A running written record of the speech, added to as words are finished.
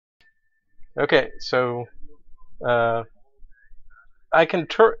Okay, so I can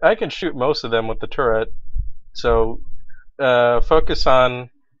shoot most of them with the turret. So focus on,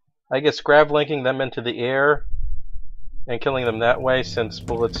 I guess, grav linking them into the air and killing them that way, since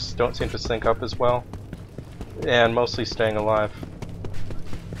bullets don't seem to sync up as well, and mostly staying alive.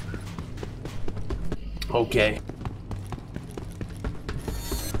 Okay.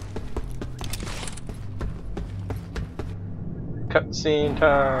 Cutscene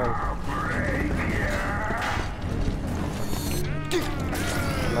time.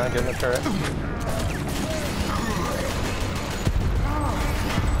 Am I getting the turret?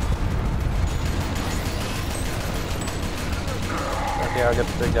 Okay, I'll get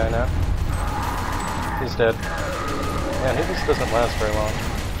the big guy now. He's dead. Man, he just doesn't last very long.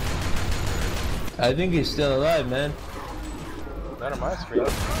 I think he's still alive, man. Not on my screen.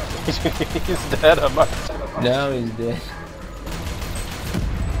 He's dead on my screen. Now he's dead.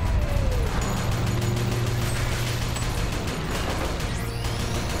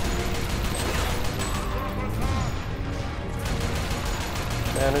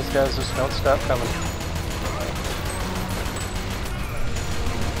 Man, these guys just don't stop coming.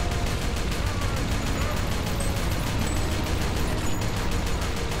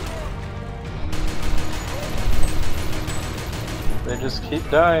 They just keep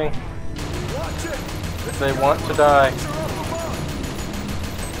dying. They want to die.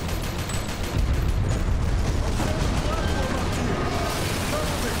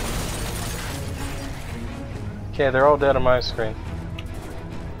 Okay, they're all dead on my screen.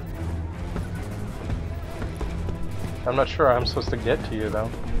 I'm not sure how I'm supposed to get to you though.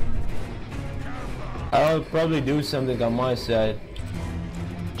 I'll probably do something on my side.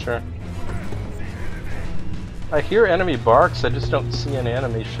 Sure. I hear enemy barks, I just don't see an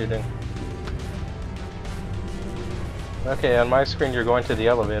enemy shooting. Okay, on my screen you're going to the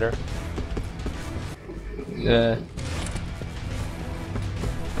elevator. Yeah.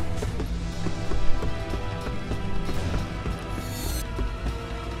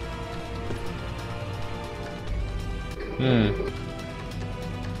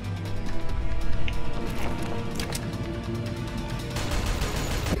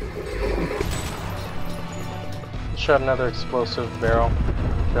 Shot another explosive barrel.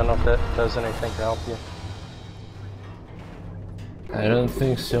 Don't know if that does anything to help you. I don't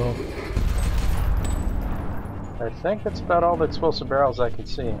think so. I think that's about all the explosive barrels I can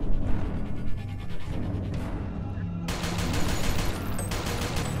see.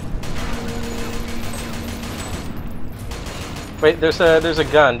 Wait, there's a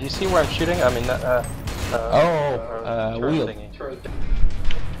gun. Do you see where I'm shooting? I mean, wheel. Thingy.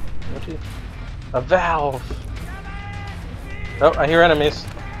 A valve. Oh, I hear enemies.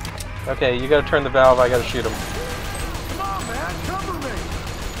 Okay, you gotta turn the valve. I gotta shoot them. Come on, man, cover me.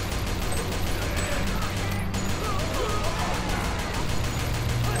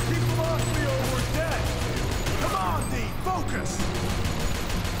 Keep them off me or we're dead. Come on, D, focus.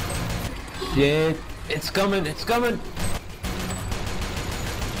 Shit, it's coming, it's coming.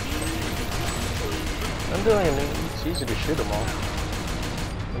 I'm doing it. It's easy to shoot them all.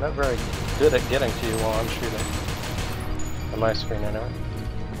 I'm not very good at getting to you while I'm shooting. On my screen, anyway.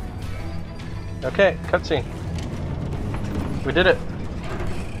 Okay, cutscene. We did it.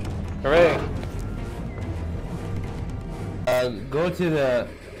 Hooray! Go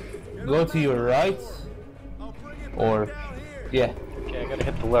to your right, or yeah. Okay, I gotta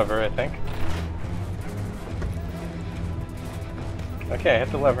hit the lever, I think. Okay, I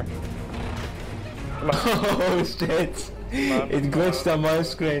hit the lever. Come on. Oh shit! It glitched on my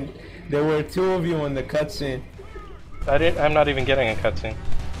screen. There were two of you on the cutscene. I'm not even getting a cutscene.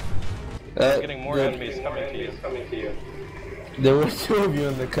 I'm getting more enemies coming to you. There were two of you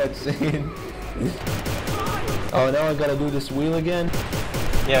in the cutscene. Oh, now I gotta do this wheel again?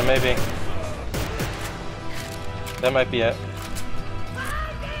 Yeah, maybe. That might be it.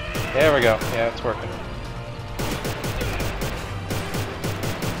 There we go. Yeah, it's working.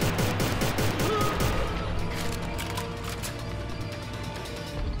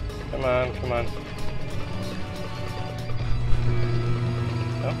 Come on, come on.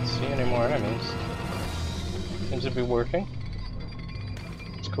 I don't see any more enemies. Seems to be working.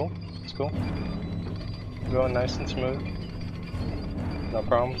 It's cool. It's cool. Going nice and smooth. No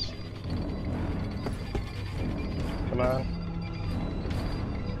problems. Come on.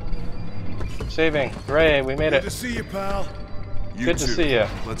 Saving. Hooray, we made it. Good to see you, pal. Good to see you.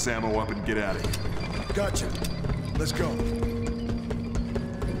 Let's ammo up and get out of here. Gotcha. Let's go.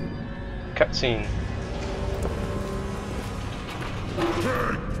 Cutscene.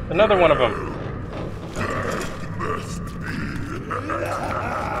 Another one of them.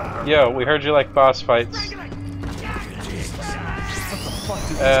 Yo, we heard you like boss fights.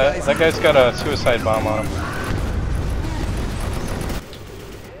 That guy's got a suicide bomb on him.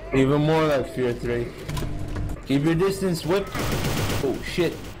 Even more like Fear 3. Keep your distance, whip. Oh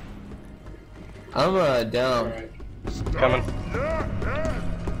shit. I'm down. Coming.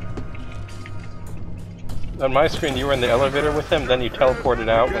 On my screen, you were in the elevator with him, then you teleported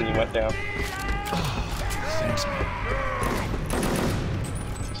out when you went down. Thanks, man.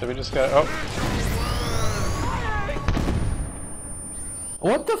 So we just got. Oh.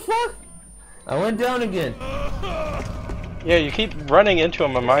 What the fuck? I went down again. Yeah, you keep running into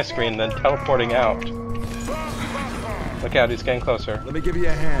him on my screen, then teleporting out. Look out, he's getting closer. Let me give you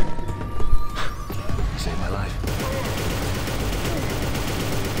a hand. You saved my life.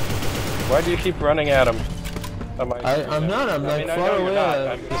 Why do you keep running at him? On my screen? I'm not, I'm like I far know you're away. not.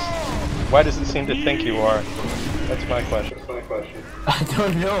 I'm just, why does it seem to think you are? That's my question. I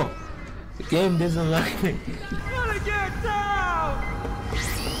don't know. The game doesn't like me. Gotta get down!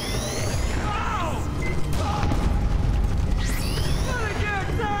 Gotta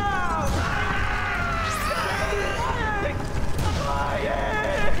get down!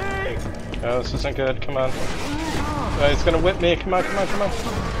 Oh, this isn't good. Come on. Oh, he's gonna whip me. Come on, come on, come on.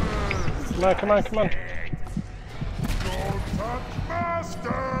 Come on, come on, come on.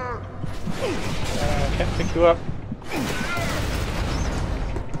 Can't pick you up.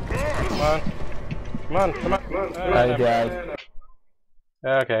 Come on. Come on, come on. I died.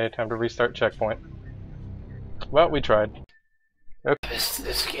 Okay, time to restart checkpoint. Well, we tried. Okay.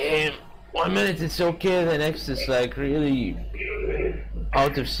 This game. 1 minute it's okay, the next is like really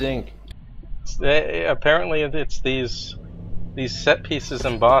out of sync. Apparently it's these set pieces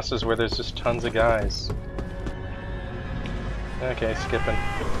and bosses where there's just tons of guys. Okay, skipping.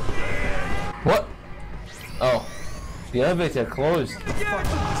 What? Oh. The elevator closed.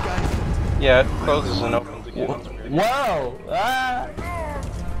 Yeah, it closes and opens again. Wow! Ah!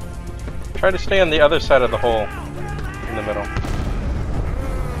 Try to stay on the other side of the hole. In the middle.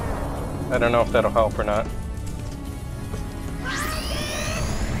 I don't know if that'll help or not.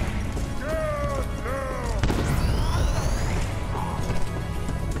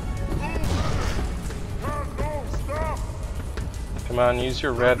 Come on, use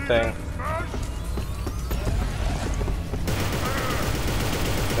your red thing.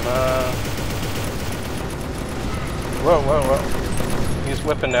 Come on. Whoa, whoa, whoa. He's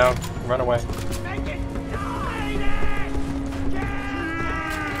whipping now. Run away.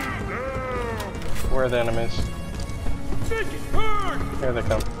 Where are the enemies? Here they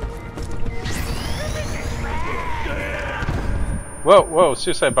come. Whoa, whoa,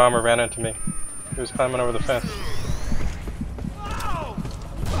 suicide bomber ran into me. He was climbing over the fence.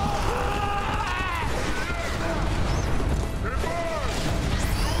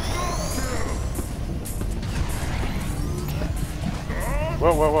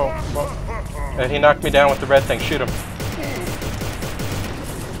 Whoa, whoa, whoa, whoa. He knocked me down with the red thing. Shoot him.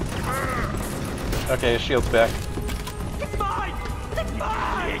 Okay, his shield's back.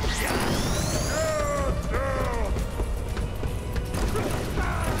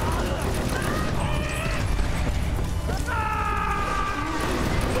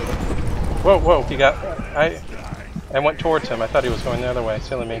 Whoa, whoa, he got... I went towards him. I thought he was going the other way.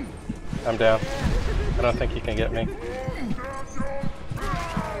 Silly me. I'm down. I don't think he can get me.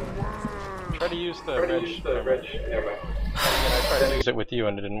 Try to use the red. I tried to use it with you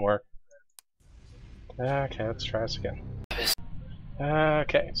and it didn't work. Okay, let's try this again.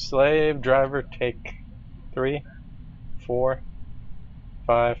 Okay, slave driver take 3, 4,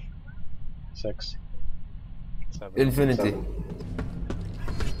 5, 6, 7. Infinity.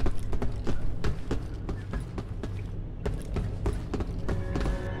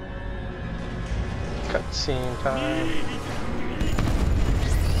 Cutscene time.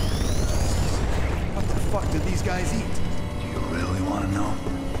 What the fuck did these guys eat? Do you really want to know?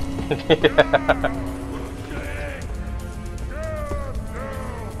 Yeah.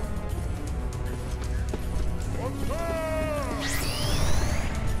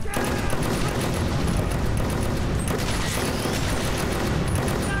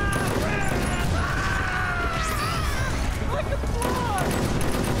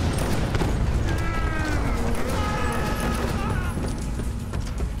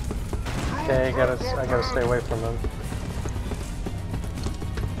 Okay, I gotta stay away from them.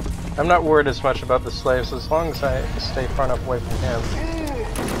 I'm not worried as much about the slaves as long as I stay far enough away from him.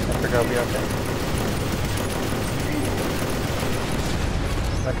 I figure I'll be okay.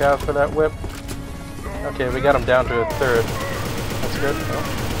 Look out for that whip. Okay, we got him down to a third. That's good.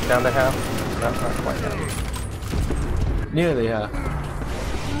 Oh, down to half. Not quite half. Nearly half.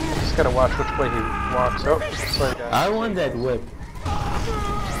 gotta watch which way he walks. Oh, slave guy. I want that whip.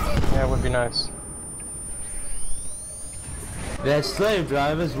 Yeah, it would be nice. That slave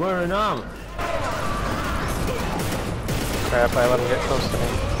driver's wearing armor. Crap, I let him get close to me.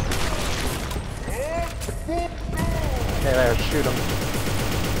 Hey there, shoot him.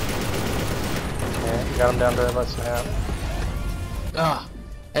 Yeah, got him down to less than half. Ah,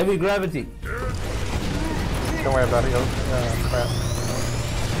 heavy gravity. Don't worry about it, oh crap.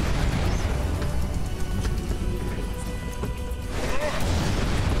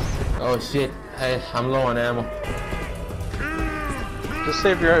 Oh shit, hey, I'm low on ammo. Just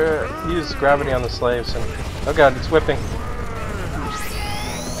save your, use gravity on the slaves and... Oh god, it's whipping.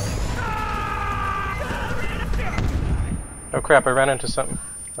 Oh crap, I ran into something.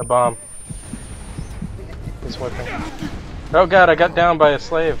 A bomb. He's whipping. Oh god, I got down by a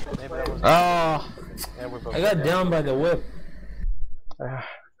slave. Maybe that was... Oh, Yeah, we're both I got down by the whip.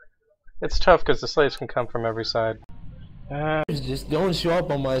 It's tough because the slaves can come from every side. Just don't show up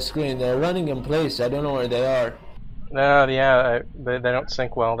on my screen. They're running in place. I don't know where they are. Yeah, they don't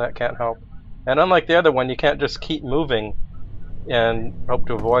sync well. That can't help. And unlike the other one, you can't just keep moving and hope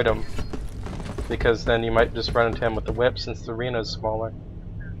to avoid them, because then you might just run into him with the whip since the arena is smaller.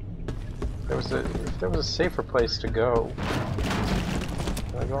 If there was a safer place to go.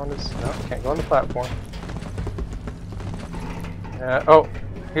 Can I go on this? No, can't go on the platform. Oh,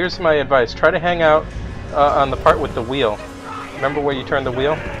 here's my advice. Try to hang out on the part with the wheel. Remember where you turn the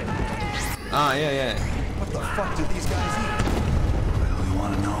wheel? Ah, yeah. What the fuck do these guys eat? Well, you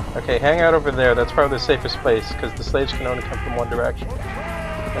wanna know? Okay, hang out over there. That's probably the safest place, because the slaves can only come from one direction.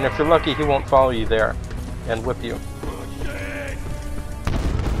 And if you're lucky, he won't follow you there and whip you.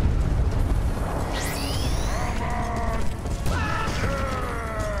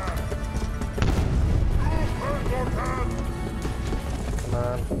 Come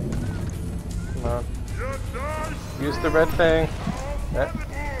on. Come on. Use the red thing.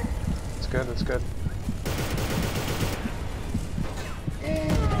 That's good, that's good.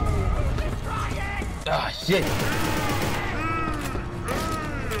 Ah, shit.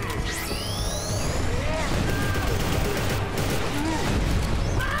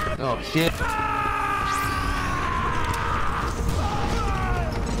 Oh, shit.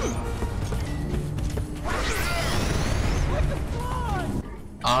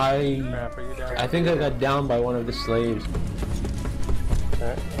 Crap, are you down? I think I got down by one of the slaves.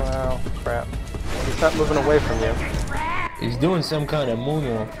 Wow, crap. He's not moving away from you. He's doing some kind of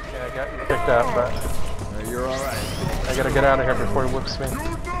moonwalk. Yeah, I got you picked up, but You're alright. I gotta get out of here before he whoops me.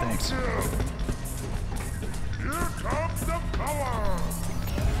 Thanks. Here comes the power!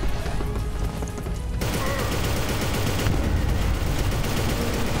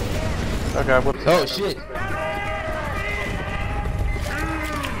 Oh god, whoops. Oh, shit.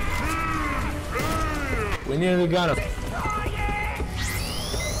 We nearly got him.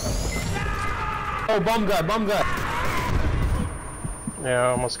 Oh, bomb guy. Yeah, I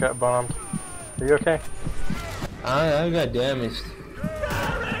almost got bombed. Are you okay? I got damaged.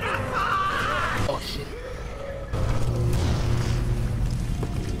 Oh, shit.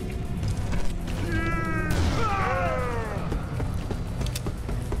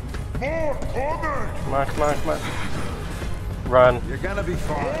 More coming! Come on. Run. You're gonna be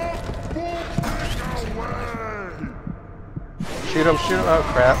fine. Shoot him. Oh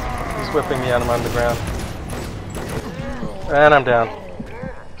crap. He's whipping me and I'm on the ground. And I'm down.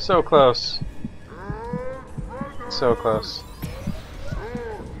 So close. So close.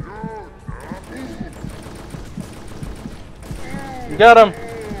 You got him!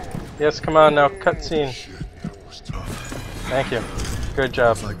 Yes, come on now, cutscene. Thank you. Good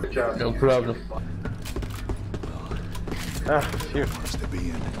job. No problem. Ah, phew.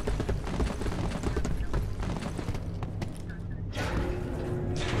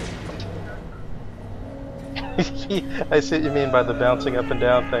 I see what you mean by the bouncing up and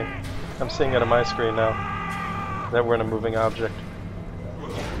down thing. I'm seeing it on my screen now. That we're in a moving object.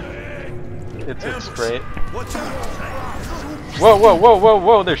 It's great.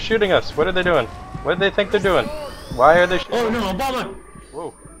 Whoa, they're shooting us. What are they doing? What do they think they're doing? Why are they shooting? Oh no, a bomber!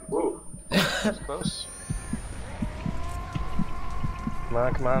 Whoa. That's close. Come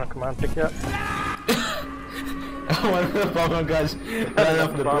on, pick you up. One of the bomber guys ran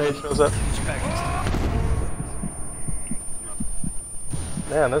off the bridge. Shows up.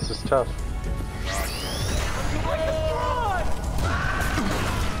 Man, this is tough.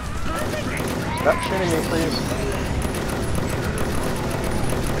 Stop shooting me, please.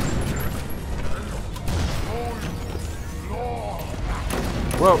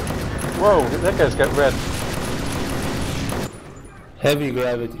 Whoa, that guy's got red. Heavy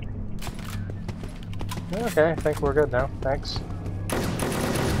gravity. Okay, I think we're good now. Thanks.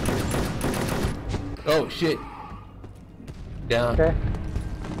 Oh shit. Down. Okay.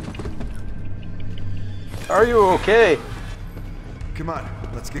 Are you okay? Come on,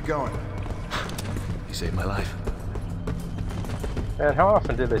 let's get going. You saved my life. Man, how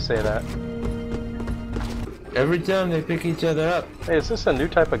often do they say that? Every time they pick each other up. Hey, is this a new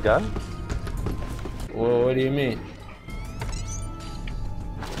type of gun? Well, what do you mean?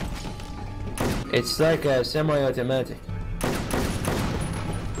 It's like a semi-automatic.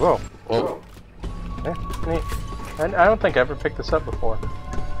 Whoa. Whoa. Neat. I don't think I ever picked this up before.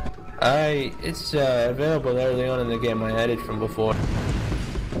 It's available early on in the game. I had it from before.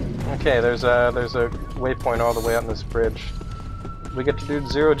 Okay, there's a waypoint all the way up this bridge. We get to do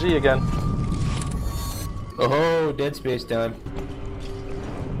 0G again. Oh, Dead Space time.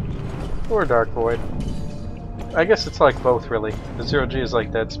 Or Dark Void. I guess it's like both, really. The 0G is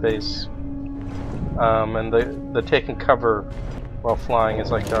like Dead Space. And the taking cover while flying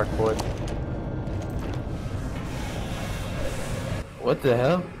is like Dark Void. What the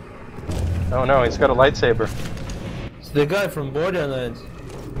hell? Oh no, he's got a lightsaber. It's the guy from Borderlands.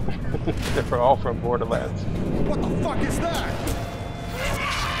 They're all from Borderlands. What the fuck is that?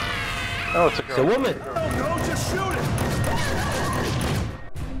 Oh, it's a It's a girl. woman. Oh no, just shoot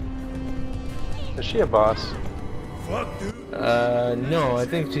it! Is she a boss? Fuck, dude. No, I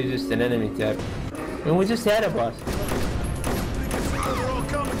think she's just an enemy type. I mean, we just had a boss. I think it's where they're all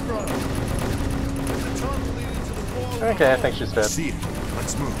coming from. There's a tunnel leading to the wall. Okay, I think she's dead. See it.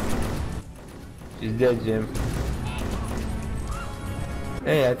 Let's move. She's dead, Jim.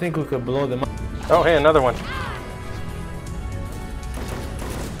 Hey, I think we could blow them up. Oh, hey, another one.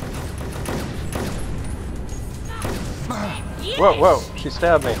 Whoa, whoa, she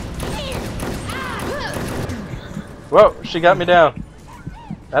stabbed me. Whoa, she got me down.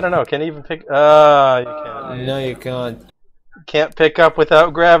 I don't know, can you even pick... you can't. No, you can't. Can't pick up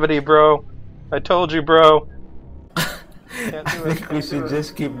without gravity, bro. I told you, bro. Can't do I think we should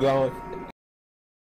just keep going.